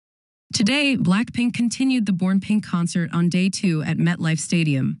Today, BlackPink continued the Born Pink concert on day 2 at MetLife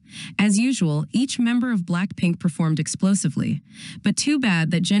Stadium. As usual, each member of BlackPink performed explosively. But too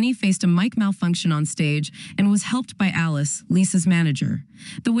bad that Jennie faced a mic malfunction on stage and was helped by Alice, Lisa's manager.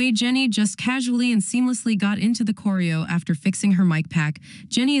 The way Jennie just casually and seamlessly got into the choreo after fixing her mic pack,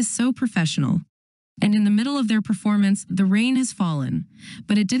 Jennie is so professional. And in the middle of their performance, the rain has fallen.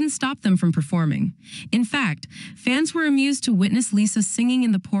 But it didn't stop them from performing. In fact, fans were amused to witness Lisa singing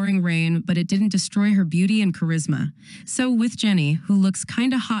in the pouring rain, but it didn't destroy her beauty and charisma. So with Jennie, who looks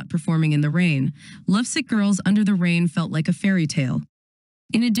kinda hot performing in the rain, lovesick girls under the rain felt like a fairy tale.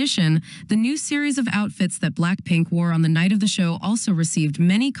 In addition, the new series of outfits that BlackPink wore on the night of the show also received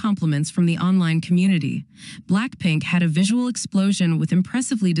many compliments from the online community. BlackPink had a visual explosion with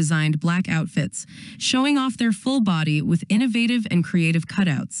impressively designed black outfits, showing off their full body with innovative and creative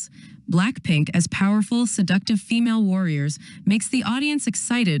cutouts. BlackPink, as powerful, seductive female warriors, makes the audience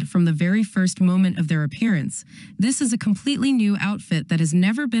excited from the very first moment of their appearance. This is a completely new outfit that has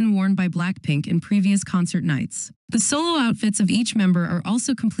never been worn by BlackPink in previous concert nights. The solo outfits of each member are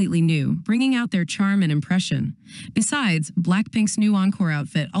also completely new, bringing out their charm and impression. Besides, BlackPink's new encore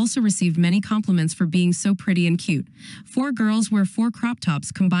outfit also received many compliments for being so pretty and cute. 4 girls wear 4 crop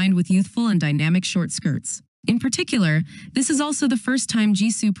tops combined with youthful and dynamic short skirts. In particular, this is also the first time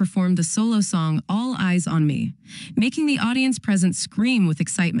Jisoo performed the solo song All Eyes on Me, making the audience present scream with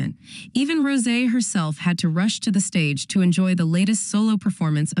excitement. Even Rosé herself had to rush to the stage to enjoy the latest solo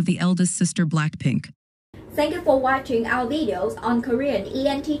performance of the eldest sister BlackPink. Thank you for watching our videos on Korean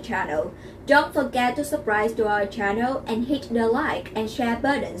ENT channel. Don't forget to subscribe to our channel and hit the like and share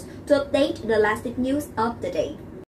buttons to update the latest news of the day.